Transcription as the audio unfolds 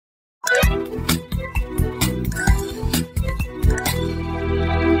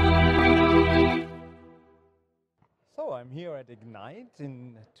I'm here at Ignite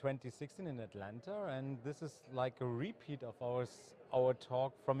in 2016 in Atlanta, and this is like a repeat of our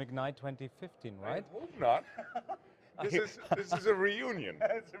talk from Ignite 2015, right? I hope not. This is a reunion,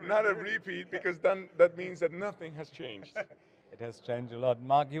 not a repeat, because then that means that nothing has changed. It has changed a lot.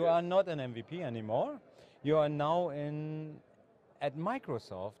 Marc, you are not an MVP anymore. You are now at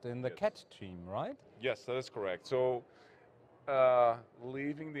Microsoft in the Yes. CAT team, right? Yes, that is correct. So,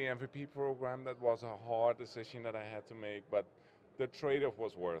 leaving the MVP program, that was a hard decision that I had to make, but the trade-off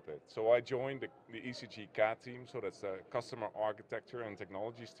was worth it. So I joined the ECG CAT team, so that's the Customer Architecture and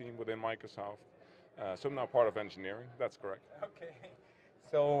Technologies team within Microsoft. So I'm now part of engineering, that's correct. Okay.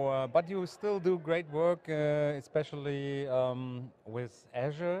 So, but you still do great work, especially with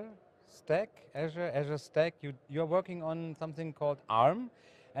Azure Stack. You're working on something called ARM,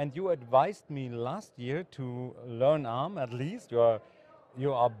 and you advised me last year to learn ARM at least.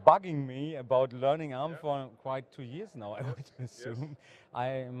 You are bugging me about learning ARM for quite 2 years now, I would assume.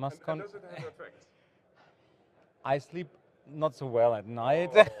 I must And does it have effects? I sleep not so well at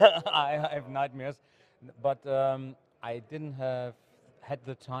night. Oh. I have nightmares, but I didn't have had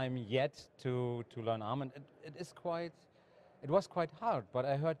the time yet to learn ARM, and it was quite hard. But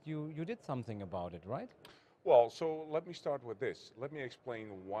I heard you did something about it, right? Well, so let me start with this. Let me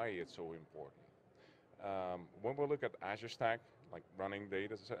explain why it's so important. When we look at Azure Stack, like running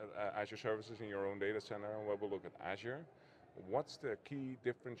Azure services in your own data center, and when we look at Azure, what's the key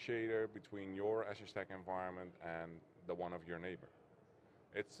differentiator between your Azure Stack environment and the one of your neighbor?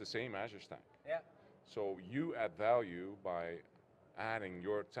 It's the same Azure Stack. Yeah. So you add value by adding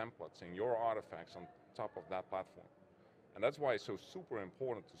your templates and your artifacts on top of that platform. And that's why it's so super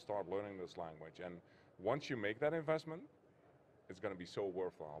important to start learning this language. And once you make that investment, it's going to be so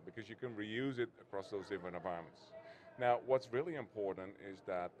worthwhile because you can reuse it across those different environments. Now, what's really important is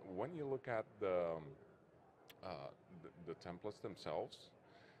that when you look at the templates themselves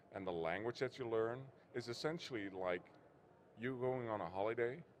and the language that you learn is essentially like you going on a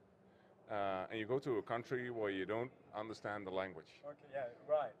holiday and you go to a country where you don't understand the language. Okay. Yeah.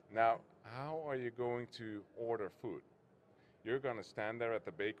 Right. Now, how are you going to order food? You're going to stand there at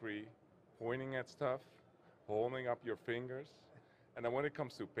the bakery, pointing at stuff, holding up your fingers, and then when it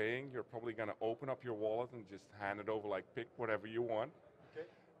comes to paying, you're probably going to open up your wallet and just hand it over, like pick whatever you want. Okay.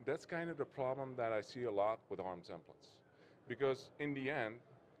 That's kind of the problem that I see a lot with ARM templates. Because in the end,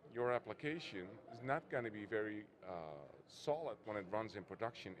 your application is not going to be very solid when it runs in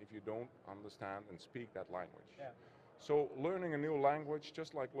production if you don't understand and speak that language. Yeah. So learning a new language,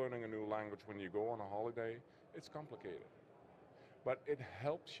 just like learning a new language when you go on a holiday, it's complicated. But it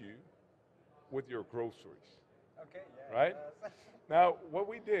helps you with your groceries. Okay. Yeah. Right? Now, what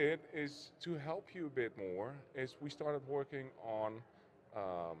we did is to help you a bit more is we started working on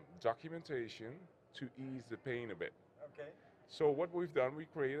documentation to ease the pain a bit. Okay. So what we've done, we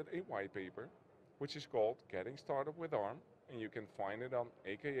created a white paper, which is called Getting Started with ARM, and you can find it on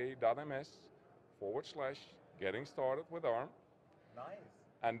aka.ms/Getting Started with ARM. Nice.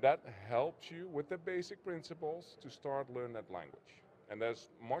 And that helps you with the basic principles to start learn that language. And there's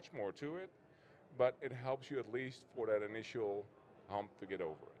much more to it, but it helps you at least for that initial hump to get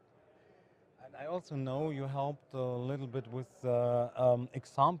over it. And I also know you helped a little bit with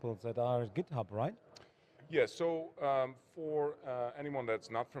examples that are at GitHub, right? Yes, so for anyone that's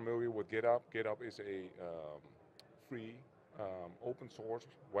not familiar with GitHub, GitHub is a free open source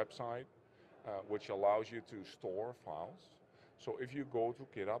website which allows you to store files. So if you go to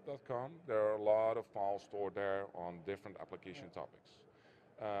github.com, there are a lot of files stored there on different application topics.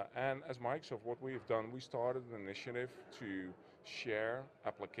 And as Microsoft, what we've done, we started an initiative to share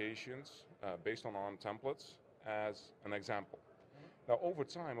applications based on ARM templates as an example. Now, over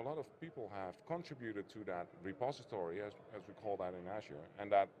time, a lot of people have contributed to that repository, as we call that in Azure,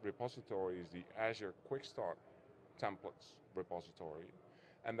 and that repository is the Azure Quick Start Templates repository.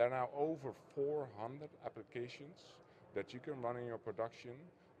 And there are now over 400 applications that you can run in your production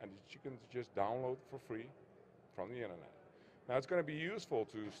and that you can just download for free from the internet. Now, it's going to be useful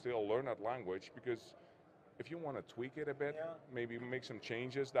to still learn that language because if you want to tweak it a bit, maybe make some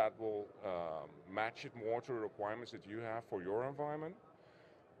changes that will match it more to the requirements that you have for your environment,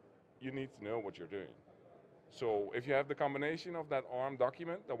 you need to know what you're doing. So if you have the combination of that ARM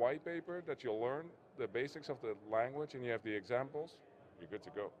document, the white paper, that you'll learn the basics of the language, and you have the examples, you're good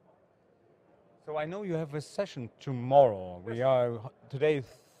to go. So I know you have a session tomorrow. Today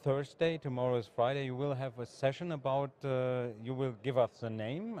is Thursday, tomorrow is Friday. You will have a session about, you will give us the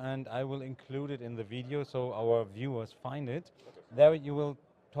name and I will include it in the video so our viewers find it. There you will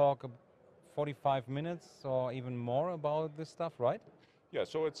talk 45 minutes or even more about this stuff, right? Yeah,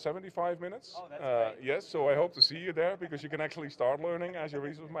 so it's 75 minutes. Oh, that's great. Yes, so I hope to see you there because you can actually start learning as your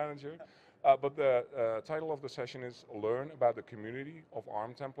resource manager. But the title of the session is Learn about the community of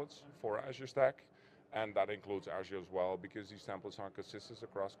ARM templates for Azure Stack. And that includes Azure as well because these templates are consistent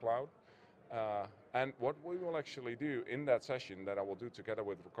across cloud. And what we will actually do in that session that I will do together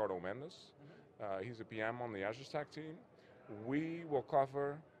with Ricardo Mendes, he's a PM on the Azure Stack team, we will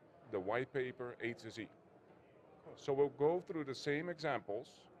cover the white paper A to Z. So we'll go through the same examples,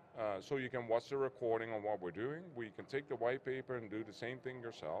 so you can watch the recording on what we're doing. We can take the white paper and do the same thing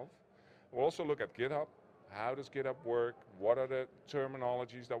yourself. We'll also look at GitHub. How does GitHub work? What are the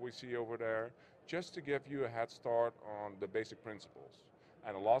terminologies that we see over there? Just to give you a head start on the basic principles.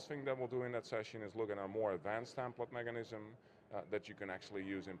 And the last thing that we'll do in that session is look at a more advanced template mechanism that you can actually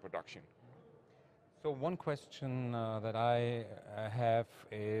use in production. So one question that I have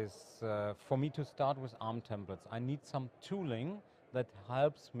is, for me to start with ARM templates, I need some tooling that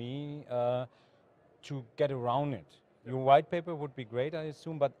helps me to get around it. Your white paper would be great, I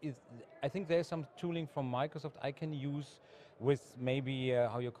assume, but I think there's some tooling from Microsoft I can use with maybe,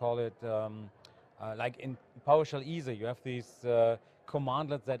 how you call it, like in PowerShell Easy, you have these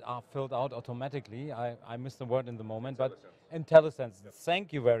commandlets that are filled out automatically. I missed the word in the moment, but IntelliSense. Yep.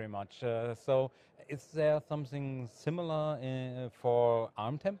 Thank you very much. So is there something similar for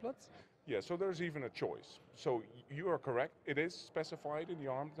ARM templates? Yeah, so there's even a choice. So you are correct. It is specified in the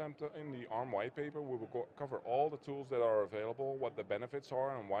ARM template, in the ARM white paper. We will cover all the tools that are available, what the benefits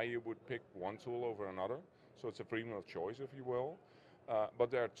are, and why you would pick one tool over another. So it's a freedom of choice, if you will.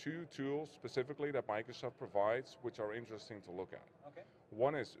 But there are two tools specifically that Microsoft provides which are interesting to look at. Okay.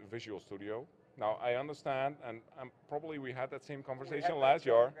 One is Visual Studio. Now I understand, and probably we had that same conversation last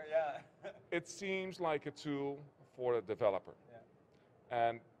year. Yeah. It seems like a tool for a developer. Yeah.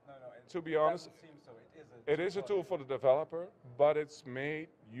 And to be honest, so. It is a tool for the developer, but it's made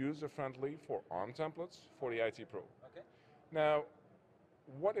user-friendly for ARM templates for the IT Pro. Okay. Now,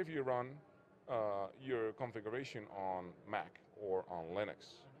 what if you run your configuration on Mac or on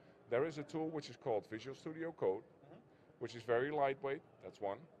Linux? There is a tool which is called Visual Studio Code, which is very lightweight, that's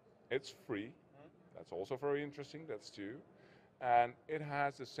one. It's free, that's also very interesting, that's two. And it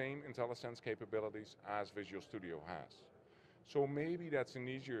has the same IntelliSense capabilities as Visual Studio has. So maybe that's an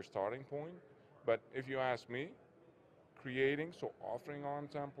easier starting point, but if you ask me, offering ARM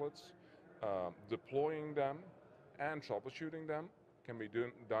templates, deploying them, and troubleshooting them can be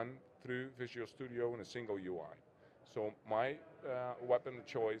done through Visual Studio in a single UI. So my weapon of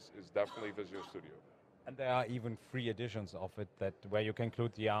choice is definitely Visual Studio. And there are even free editions of it where you can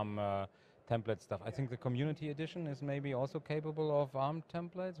include the ARM template stuff. I think the community edition is maybe also capable of ARM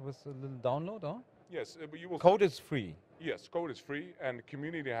templates with a little download, or? Yes, but you will. Code is free. Yes, code is free, and the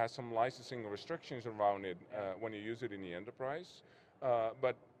community has some licensing restrictions around it when you use it in the enterprise.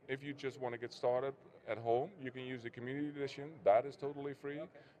 But if you just want to get started at home, you can use the community edition. That is totally free.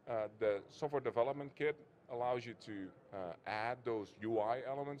 Okay. The software development kit allows you to add those UI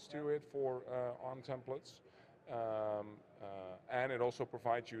elements to it for ARM templates, and it also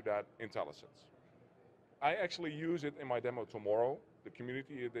provides you that IntelliSense. I actually use it in my demo tomorrow, the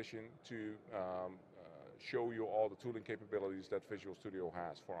community edition, to show you all the tooling capabilities that Visual Studio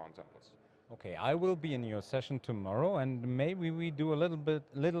has for ARM templates. Okay, I will be in your session tomorrow, and maybe we do a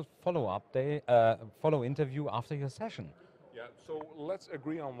little follow-up day, follow interview after your session. Yeah. So let's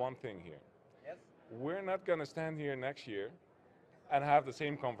agree on one thing here. Yes. We're not going to stand here next year and have the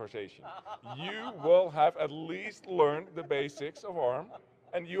same conversation. You will have at least learned the basics of ARM,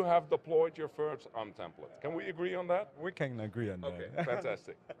 and you have deployed your first ARM template. Can we agree on that? We can agree on that. Okay,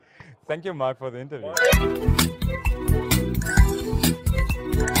 fantastic. Thank you, Marc, for the interview.